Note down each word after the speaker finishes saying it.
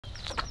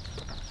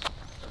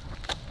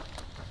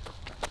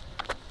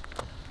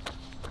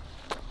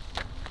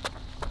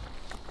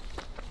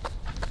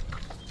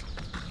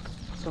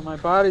So my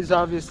body's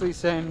obviously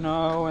saying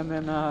no, and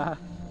then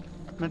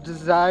my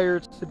desire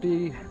to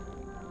be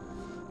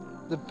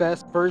the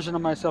best version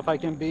of myself I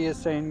can be is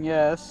saying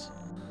yes.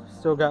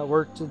 Still got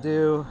work to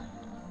do.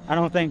 I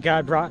don't think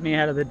God brought me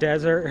out of the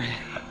desert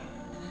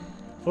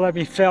to let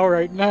me fail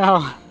right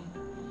now.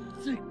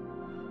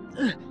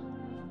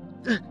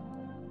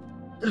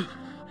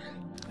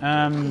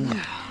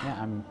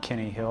 Yeah, I'm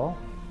Kenny Hill.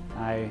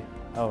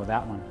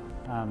 That one.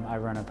 I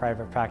run a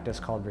private practice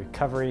called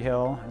Recovery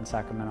Hill in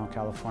Sacramento,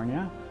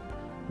 California.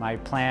 My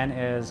plan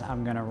is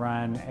I'm gonna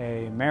run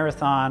a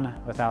marathon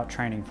without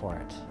training for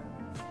it.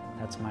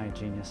 That's my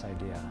genius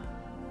idea.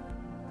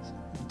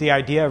 The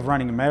idea of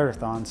running a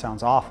marathon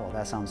sounds awful.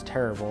 That sounds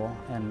terrible,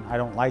 and I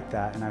don't like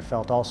that, and I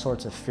felt all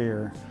sorts of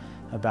fear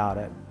about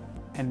it.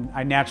 And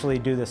I naturally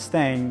do this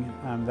thing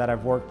that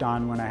I've worked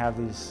on when I have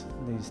these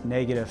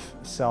negative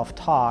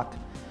self-talk.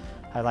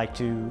 I like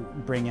to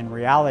bring in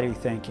reality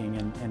thinking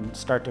and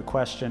start to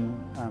question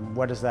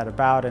what is that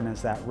about and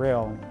is that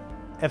real?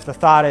 If the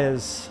thought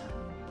is,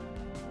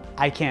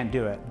 I can't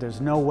do it,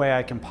 there's no way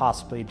I can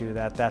possibly do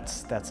that,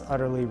 that's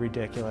utterly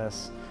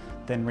ridiculous,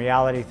 then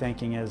reality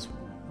thinking is,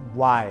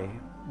 why?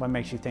 What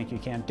makes you think you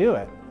can't do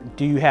it?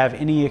 Do you have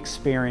any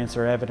experience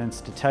or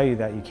evidence to tell you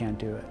that you can't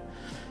do it?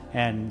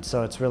 And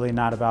so it's really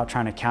not about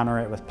trying to counter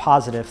it with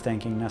positive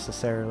thinking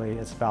necessarily,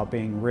 it's about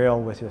being real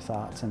with your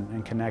thoughts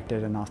and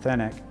connected and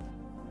authentic.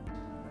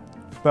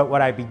 But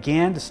what I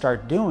began to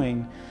start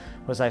doing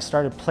was I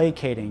started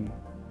placating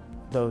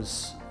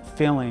those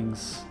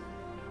feelings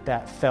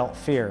that felt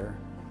fear.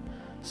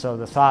 So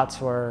the thoughts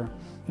were,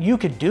 you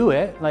could do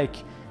it, like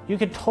you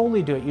could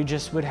totally do it, you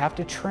just would have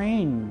to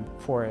train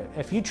for it.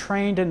 If you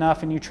trained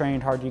enough and you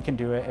trained hard, you can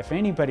do it. If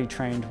anybody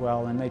trained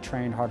well and they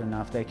trained hard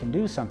enough, they can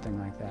do something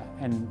like that.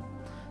 And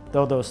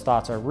though those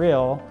thoughts are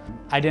real,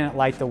 I didn't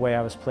like the way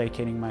I was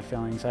placating my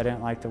feelings. I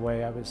didn't like the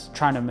way I was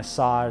trying to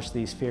massage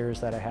these fears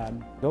that I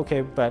had.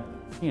 Okay, but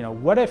you know,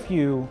 what if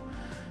you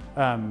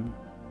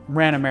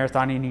ran a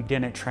marathon and you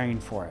didn't train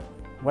for it?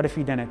 What if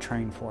you didn't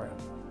train for it?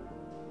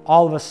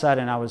 All of a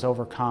sudden I was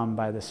overcome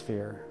by this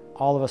fear.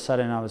 All of a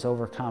sudden I was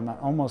overcome,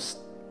 almost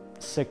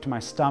sick to my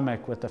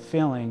stomach with the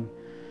feeling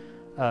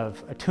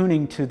of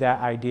attuning to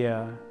that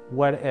idea,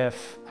 what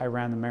if I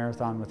ran the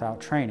marathon without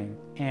training?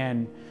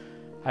 And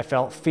I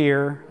felt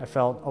fear, I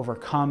felt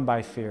overcome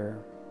by fear,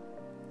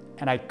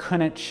 and I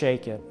couldn't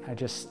shake it.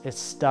 It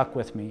stuck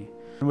with me.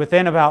 And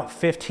within about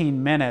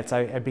 15 minutes,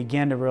 I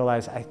began to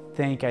realize, I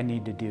think I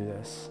need to do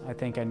this. I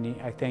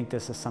think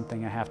this is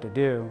something I have to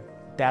do.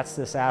 That's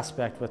this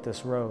aspect with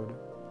this road,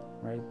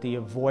 right? The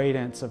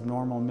avoidance of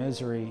normal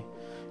misery.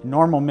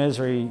 Normal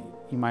misery,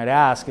 you might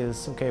ask,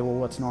 is, okay, well,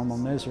 what's normal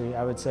misery?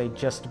 I would say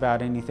just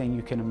about anything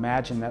you can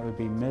imagine that would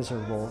be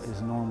miserable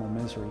is normal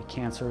misery.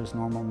 Cancer is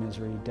normal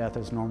misery, death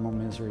is normal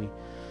misery,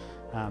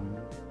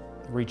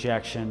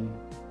 rejection.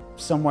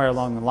 Somewhere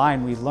along the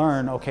line we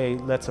learn, okay,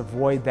 let's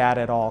avoid that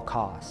at all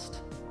cost.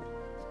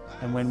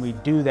 And when we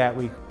do that,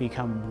 we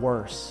become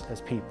worse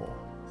as people.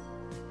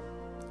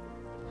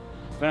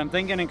 But I'm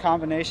thinking in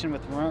combination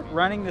with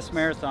running this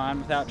marathon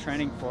without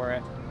training for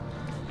it,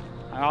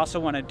 I also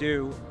want to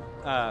do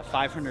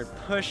 500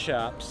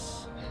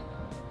 push-ups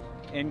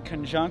in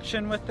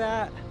conjunction with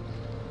that,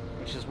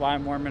 which is why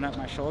I'm warming up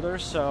my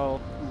shoulders. So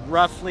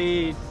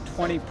roughly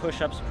 20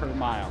 push-ups per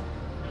mile.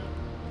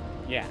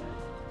 Yeah.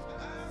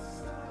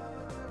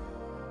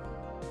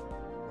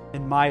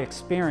 In my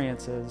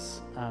experiences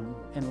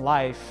in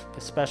life,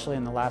 especially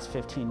in the last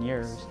 15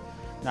 years,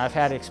 and I've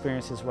had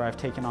experiences where I've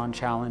taken on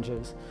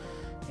challenges,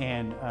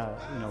 and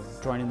you know,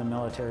 joining the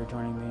military,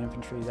 joining the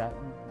infantry,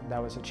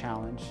 that was a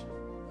challenge.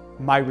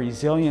 My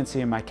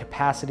resiliency and my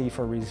capacity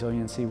for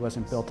resiliency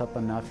wasn't built up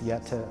enough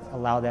yet to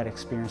allow that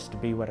experience to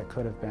be what it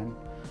could have been.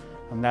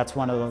 And that's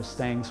one of those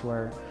things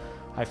where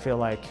I feel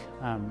like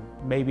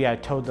maybe I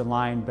towed the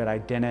line, but I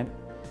didn't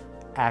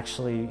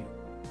actually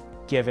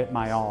give it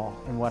my all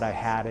in what I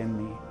had in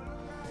me.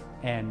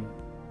 And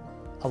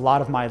a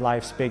lot of my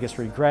life's biggest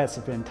regrets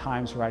have been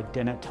times where I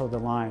didn't toe the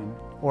line.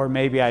 Or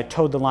maybe I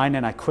towed the line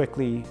and I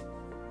quickly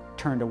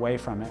turned away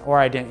from it. Or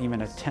I didn't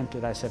even attempt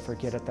it. I said,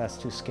 forget it, that's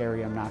too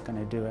scary, I'm not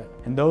gonna do it.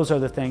 And those are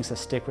the things that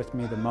stick with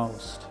me the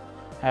most.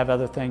 I have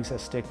other things that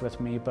stick with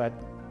me, but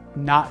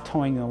not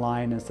towing the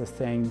line is the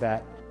thing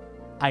that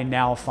I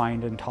now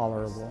find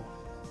intolerable.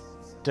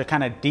 To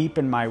kind of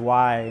deepen my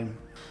why,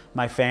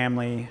 my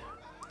family,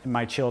 and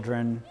my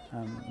children,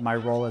 my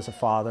role as a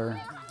father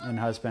and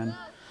husband.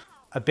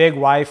 A big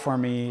why for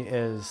me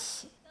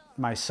is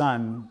my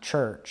son,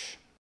 church.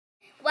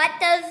 What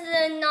does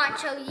the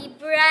Nacho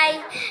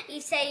Libre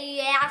say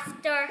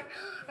after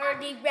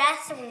the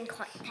wrestling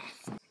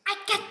contest? I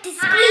get this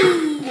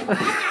green!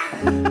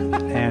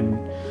 And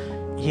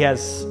he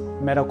has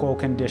medical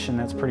condition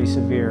that's pretty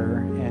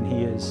severe, and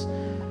he is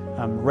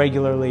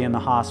regularly in the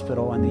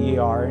hospital in the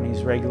ER, and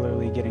he's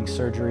regularly getting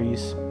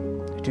surgeries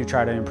to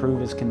try to improve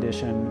his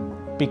condition.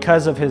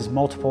 Because of his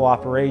multiple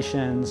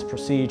operations,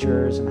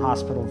 procedures, and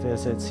hospital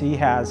visits, he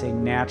has a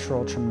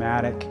natural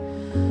traumatic,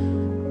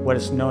 what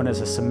is known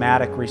as a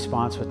somatic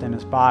response within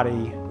his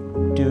body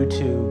due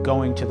to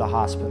going to the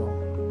hospital.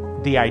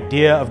 the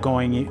idea of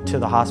going to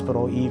the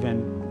hospital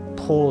even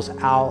pulls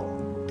out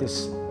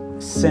this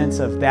sense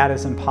of that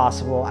is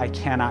impossible, I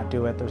cannot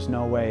do it, there's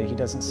no way. He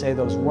doesn't say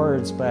those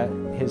words, but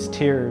his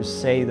tears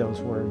say those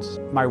words.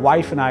 My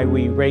wife and I,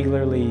 we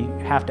regularly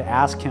have to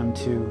ask him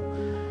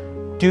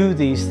to do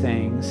these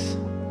things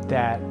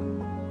that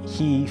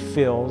he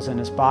feels in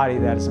his body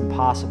that is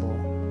impossible.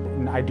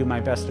 And I do my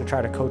best to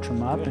try to coach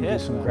him up and do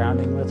some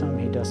grounding with him.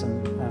 He does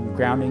some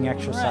grounding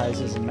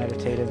exercises and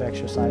meditative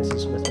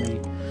exercises with me.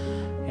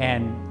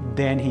 And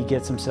then he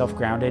gets himself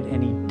grounded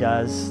and he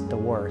does the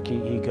work.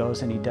 He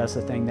goes and he does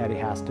the thing that he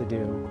has to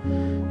do.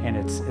 And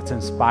it's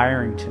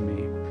inspiring to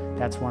me.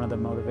 That's one of the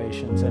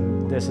motivations.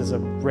 And this is a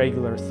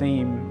regular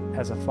theme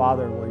as a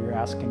father where you're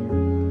asking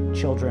your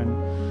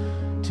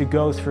children to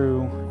go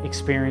through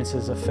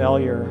experiences of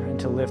failure and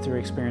to live through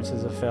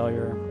experiences of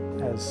failure.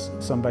 As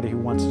somebody who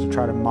wants to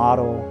try to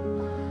model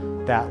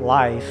that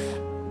life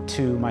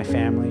to my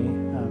family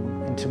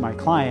and to my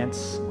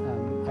clients,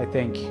 I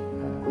think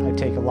I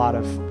take a lot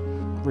of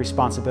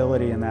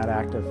responsibility in that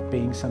act of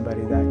being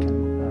somebody that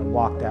can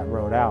walk that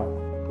road out.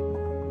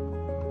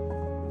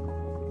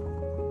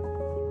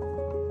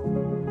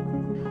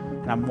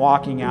 And I'm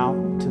walking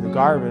out to the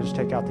garbage,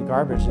 take out the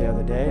garbage the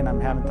other day, and I'm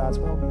having thoughts,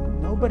 well,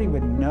 nobody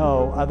would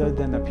know other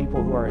than the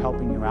people who are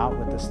helping you out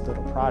with this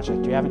little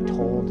project. You haven't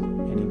told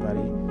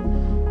anybody.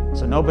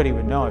 So nobody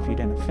would know if you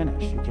didn't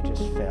finish. You could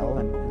just fail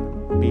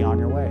and be on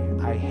your way.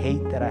 I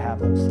hate that I have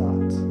those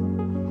thoughts.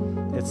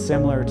 It's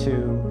similar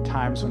to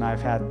times when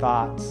I've had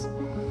thoughts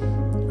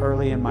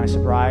early in my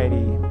sobriety,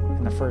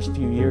 in the first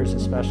few years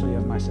especially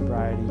of my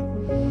sobriety.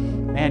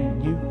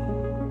 Man,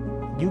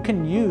 you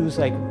can use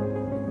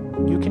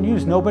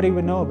nobody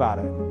would know about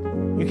it.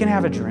 You can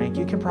have a drink,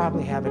 you can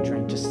probably have a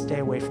drink, just stay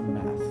away from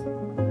meth.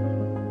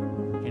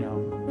 You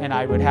know, and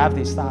I would have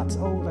these thoughts,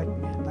 oh, like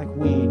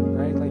weed,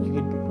 right? Like you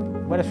could,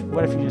 what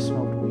if you just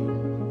smoked weed?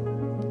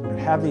 I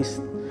have these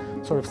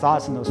sort of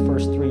thoughts in those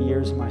first 3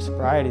 years of my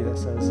sobriety that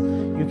says,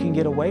 you can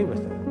get away with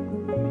it.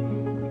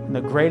 And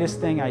the greatest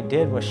thing I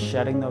did was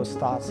shutting those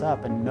thoughts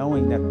up and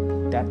knowing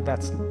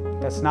that's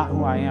not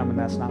who I am and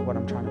that's not what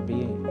I'm trying to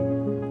be.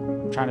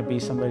 I'm trying to be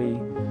somebody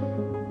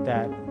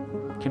that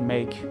can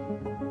make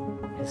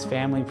his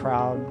family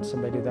proud,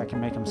 somebody that can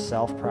make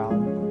himself proud,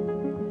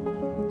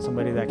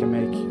 somebody that can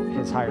make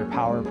his higher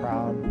power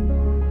proud,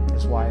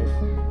 his wife.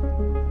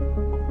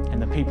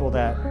 And the people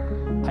that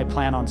I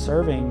plan on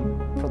serving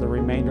for the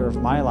remainder of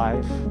my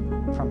life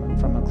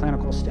from a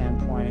clinical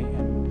standpoint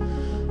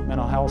and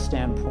mental health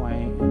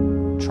standpoint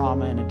and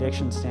trauma and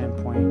addiction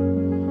standpoint,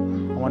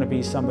 I want to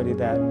be somebody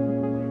that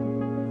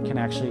can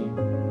actually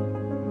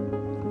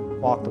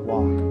walk the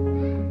walk.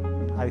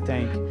 I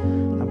think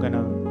I'm going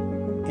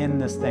to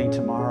end this thing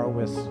tomorrow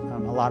with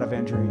a lot of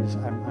injuries.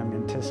 I'm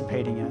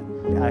anticipating it.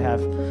 I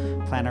have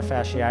plantar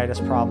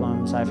fasciitis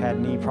problems. I've had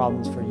knee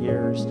problems for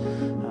years.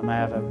 I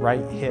have a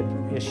right hip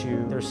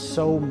issue. There's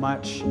so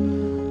much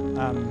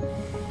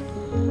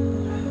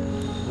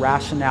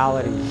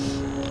rationality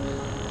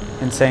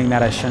in saying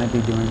that I shouldn't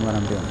be doing what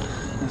I'm doing.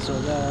 And so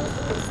the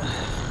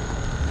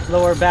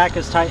lower back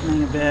is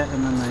tightening a bit,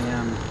 and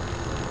then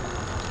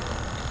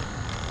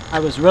I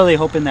was really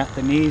hoping that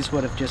the knees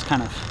would have just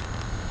kind of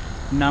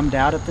numbed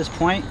out at this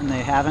point, and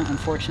they haven't,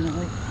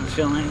 unfortunately. I'm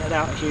feeling it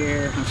out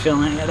here. I'm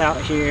feeling it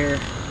out here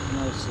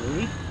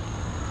mostly.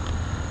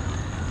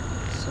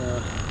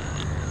 So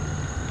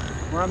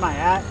where am I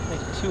at? Like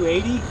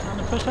 280 on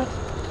the push-up?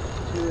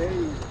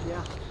 280,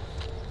 yeah.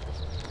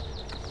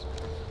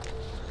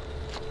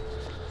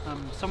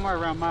 Somewhere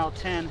around mile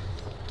 10,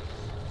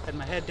 had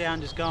my head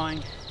down just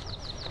going.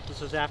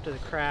 This was after the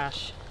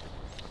crash.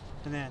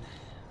 And then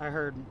I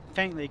heard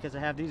faintly, because I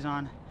have these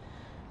on,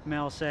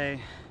 Mel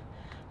say,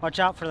 watch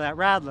out for that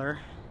rattler.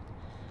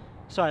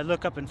 So I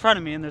look up in front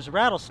of me and there's a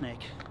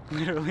rattlesnake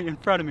literally in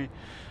front of me.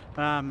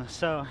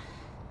 So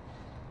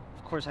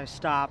of course I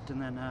stopped,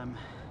 and then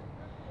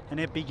and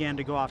it began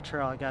to go off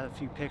trail. I got a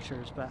few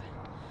pictures, but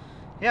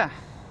yeah.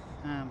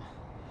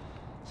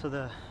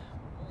 So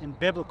in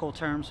biblical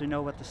terms, we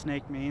know what the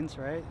snake means,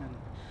 right? And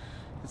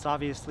it's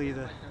obviously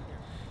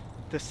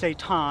the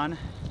Satan,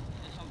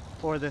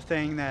 or the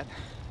thing that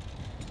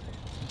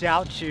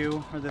doubts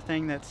you, or the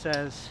thing that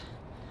says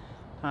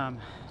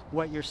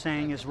what you're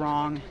saying is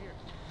wrong.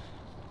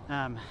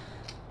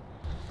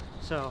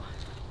 So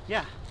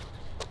yeah.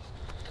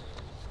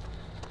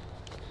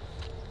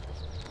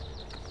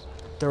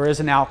 There is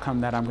an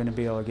outcome that I'm going to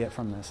be able to get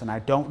from this, and I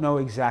don't know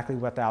exactly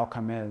what the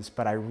outcome is,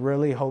 but I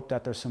really hope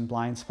that there's some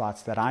blind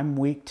spots that I'm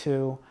weak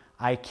to,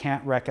 I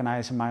can't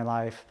recognize in my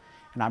life,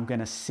 and I'm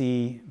going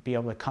to be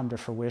able to come to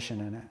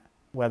fruition in it.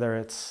 Whether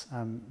it's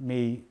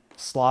me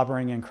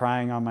slobbering and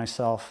crying on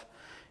myself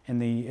in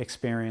the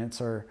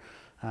experience, or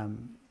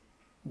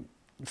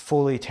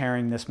fully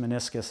tearing this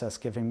meniscus that's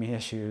giving me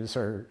issues,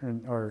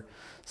 or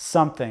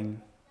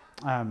something,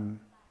 and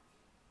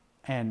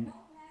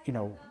you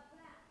know,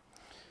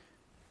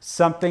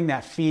 something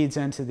that feeds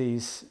into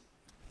these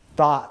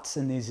thoughts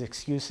and these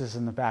excuses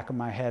in the back of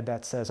my head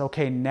that says,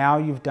 okay, now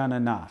you've done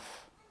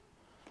enough.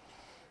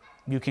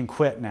 You can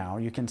quit now.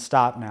 You can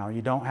stop now.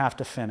 You don't have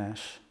to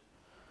finish.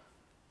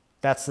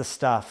 That's the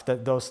stuff,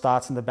 those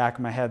thoughts in the back of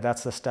my head,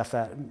 that's the stuff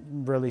that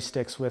really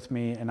sticks with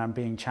me and I'm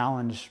being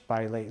challenged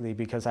by lately,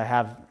 because I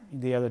have,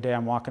 the other day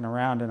I'm walking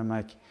around and I'm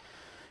like,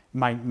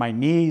 my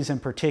knees in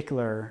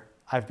particular,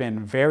 I've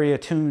been very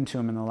attuned to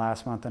them in the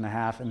last month and a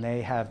half, and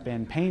they have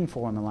been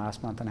painful in the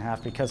last month and a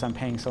half because I'm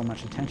paying so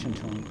much attention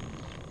to them.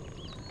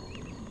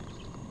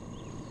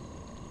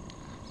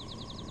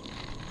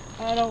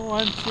 I don't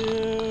want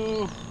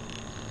to.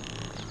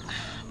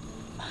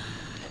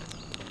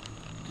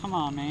 Come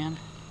on, man.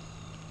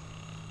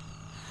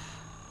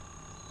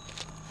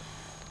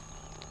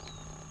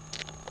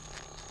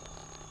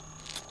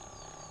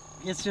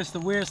 It's just the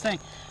weirdest thing.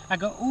 I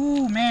go,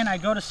 ooh, man, I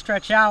go to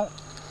stretch out.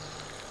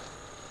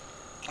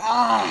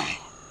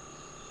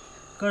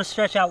 Go to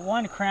stretch out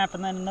one cramp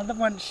and then another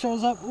one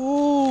shows up.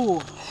 Ooh.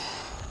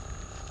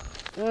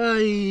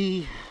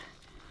 Ay.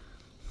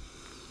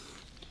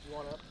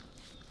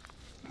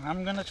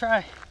 I'm gonna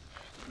try.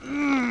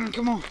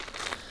 Come on.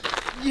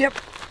 Yep.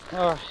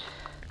 All right.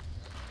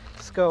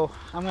 Let's go.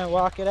 I'm gonna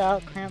walk it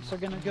out. Cramps are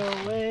gonna go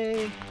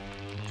away.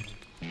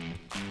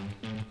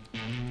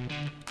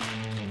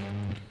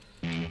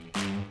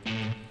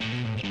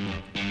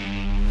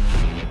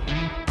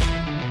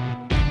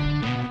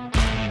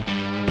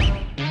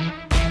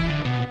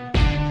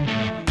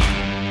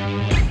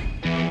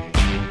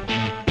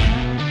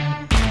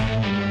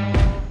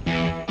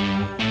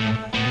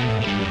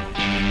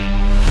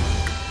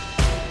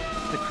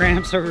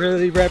 Cramps are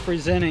really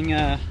representing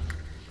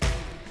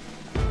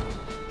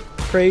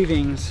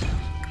cravings.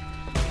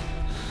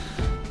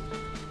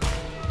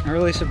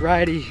 Early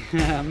sobriety,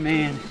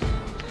 man.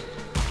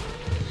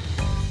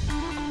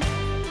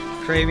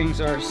 Cravings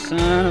are a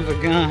son of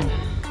a gun.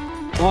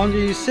 The longer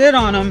you sit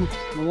on them,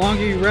 the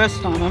longer you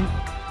rest on them,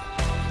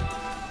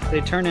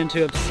 they turn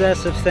into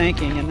obsessive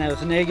thinking, and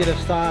those negative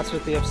thoughts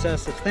with the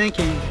obsessive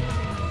thinking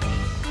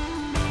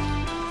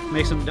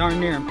makes them darn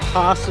near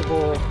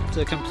impossible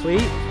to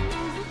complete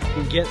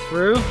and get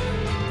through.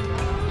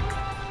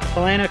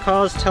 Elaina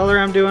calls, tell her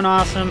I'm doing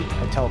awesome.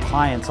 I tell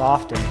clients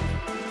often,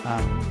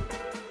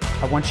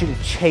 I want you to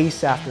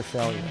chase after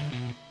failure.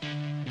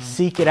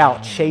 Seek it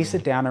out, chase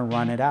it down and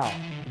run it out.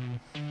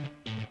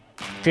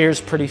 Fear's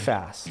pretty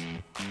fast.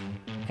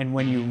 And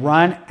when you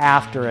run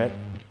after it,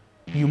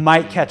 you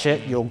might catch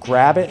it, you'll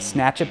grab it,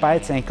 snatch it by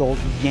its ankle,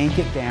 yank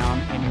it down,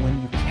 and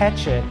when you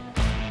catch it,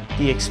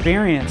 the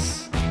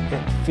experience,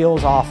 it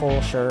feels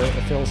awful, sure,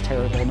 it feels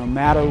terrible, no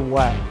matter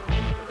what.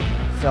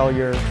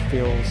 Failure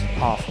feels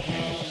awful.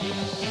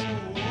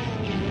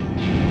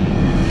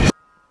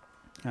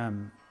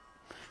 You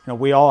know,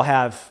 we all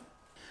have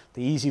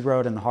the easy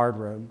road and the hard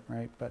road,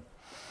 right? But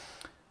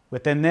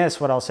within this,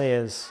 what I'll say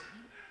is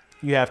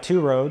you have two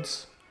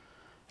roads,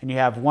 and you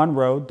have one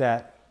road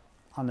that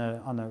on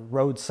the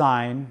road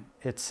sign,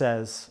 it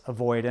says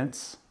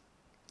avoidance,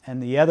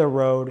 and the other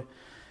road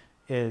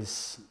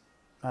is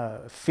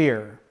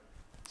fear,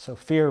 so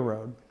fear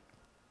road.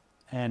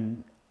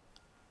 And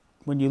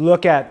when you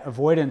look at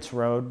avoidance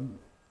road,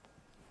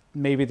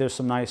 maybe there's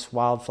some nice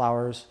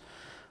wildflowers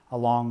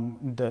along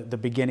the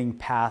beginning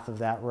path of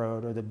that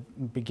road, or the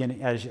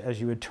beginning, as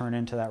you would turn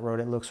into that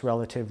road, it looks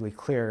relatively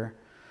clear.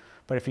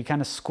 But if you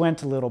kind of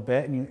squint a little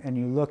bit and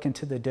you look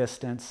into the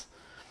distance,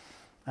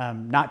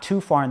 not too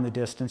far in the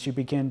distance, you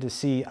begin to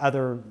see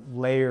other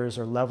layers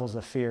or levels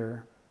of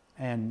fear.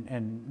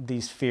 And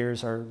these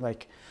fears are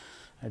like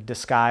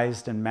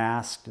disguised and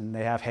masked, and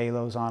they have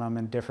halos on them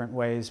in different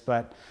ways.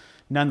 But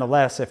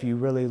nonetheless, if you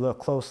really look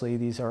closely,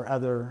 these are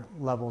other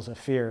levels of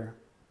fear.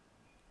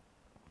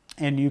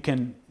 And you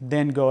can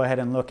then go ahead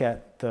and look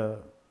at the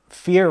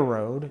fear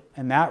road,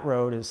 and that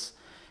road has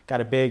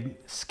got a big,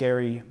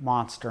 scary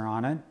monster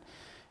on it.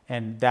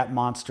 And that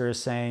monster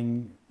is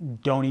saying,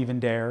 don't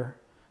even dare,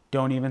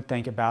 don't even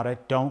think about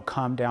it, don't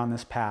come down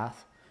this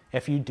path.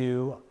 If you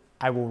do,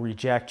 I will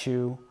reject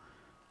you,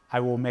 I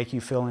will make you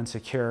feel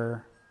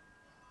insecure,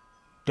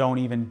 don't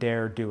even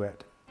dare do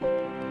it.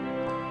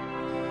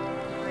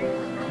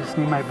 Just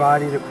need my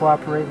body to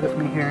cooperate with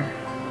me here.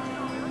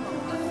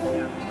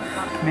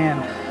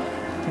 Man,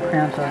 keep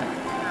parents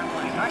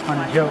on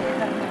a joke.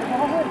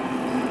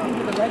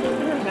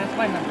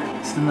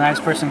 It's the nice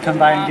person come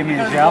by and give me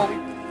a gel.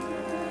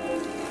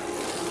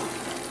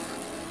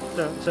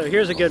 So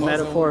here's a good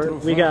metaphor.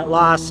 We got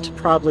lost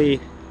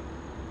probably,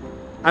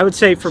 I would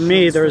say for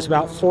me, there was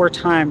about 4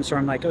 times where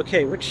I'm like,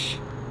 okay,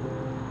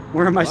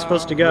 where am I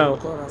supposed to go?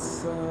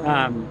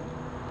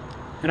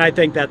 And I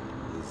think that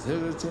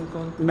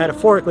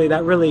metaphorically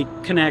that really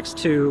connects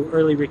to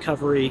early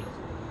recovery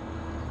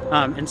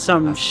in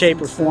some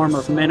shape or form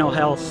of mental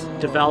health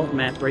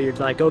development, where you're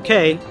like,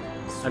 okay,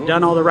 I've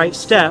done all the right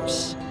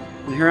steps,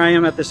 and here I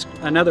am at this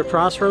another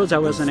crossroads. I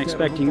wasn't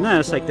expecting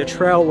this. Like, the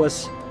trail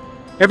was,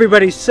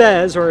 everybody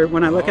says, or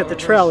when I look at the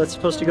trail, it's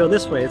supposed to go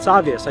this way. It's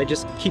obvious. I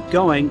just keep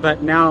going,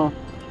 but now,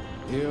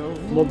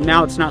 well,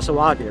 now it's not so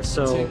obvious.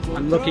 So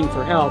I'm looking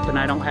for help, and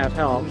I don't have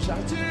help.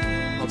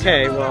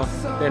 Okay, well,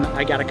 then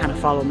I got to kind of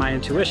follow my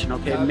intuition.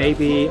 Okay,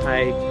 maybe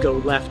I go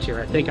left here.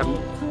 I think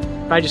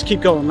if I just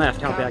keep going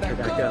left, how bad could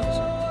that go?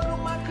 So.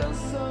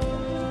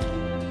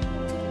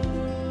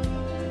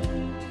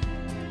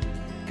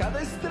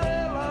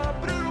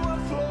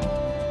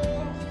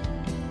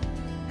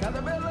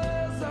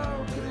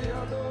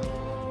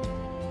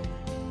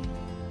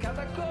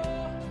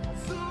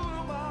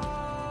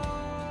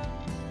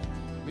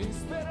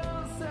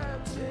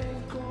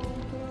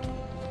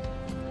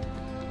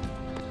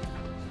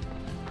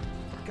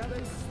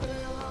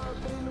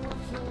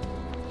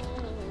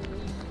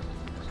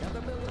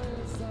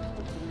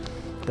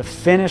 The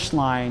finish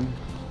line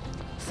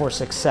for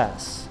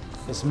success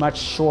is much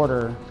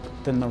shorter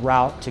than the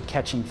route to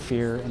catching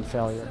fear and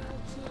failure.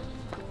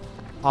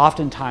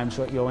 Oftentimes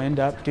what you'll end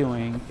up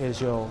doing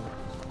is you'll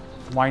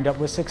wind up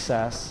with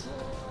success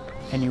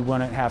and you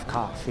wouldn't have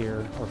caught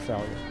fear or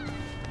failure.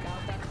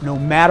 No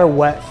matter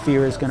what,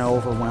 fear is going to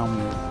overwhelm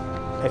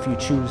you if you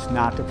choose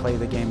not to play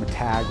the game of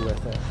tag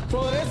with it.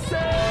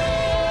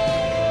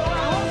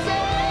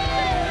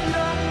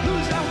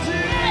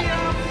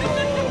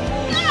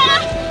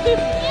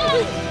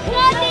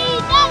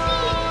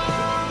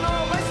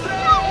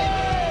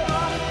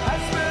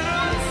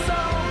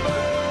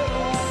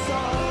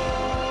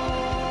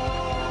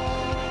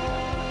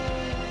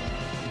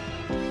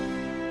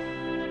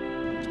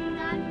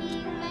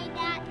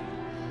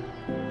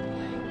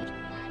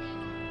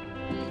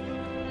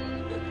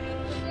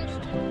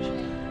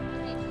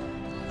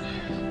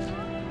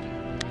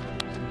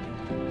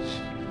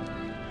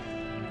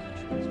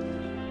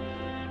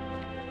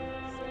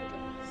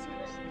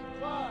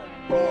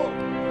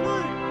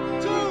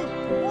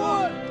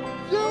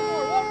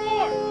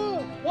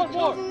 One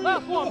more,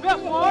 last one,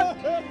 best one.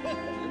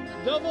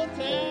 Double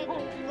tap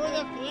for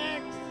the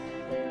flex.